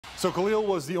So Khalil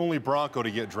was the only Bronco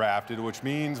to get drafted, which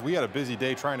means we had a busy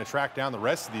day trying to track down the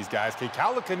rest of these guys.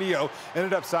 Kekaula Kaniho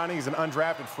ended up signing as an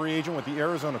undrafted free agent with the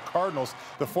Arizona Cardinals.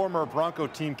 The former Bronco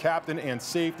team captain and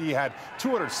safety had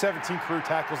 217 career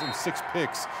tackles and 6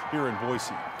 picks here in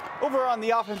Boise. Over on the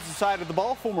offensive side of the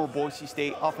ball, former Boise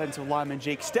State offensive lineman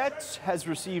Jake Stetz has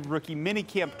received rookie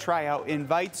minicamp tryout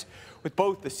invites with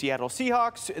both the Seattle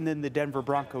Seahawks and then the Denver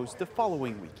Broncos the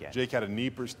following weekend. Jake had a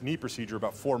knee procedure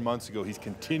about 4 months ago. He's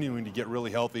continuing to get really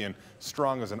healthy and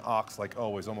strong as an ox like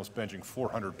always, almost benching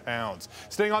 400 pounds.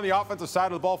 Staying on the offensive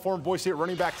side of the ball, former Boise State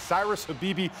running back Cyrus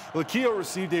Habibi-Likio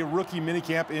received a rookie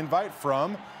minicamp invite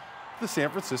from the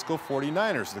San Francisco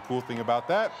 49ers. The cool thing about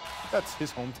that, that's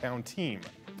his hometown team.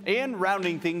 And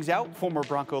rounding things out, former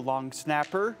Bronco long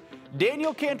snapper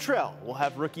Daniel Cantrell will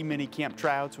have rookie minicamp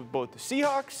tryouts with both the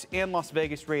Seahawks and Las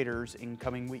Vegas Raiders in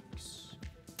coming weeks.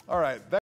 All right.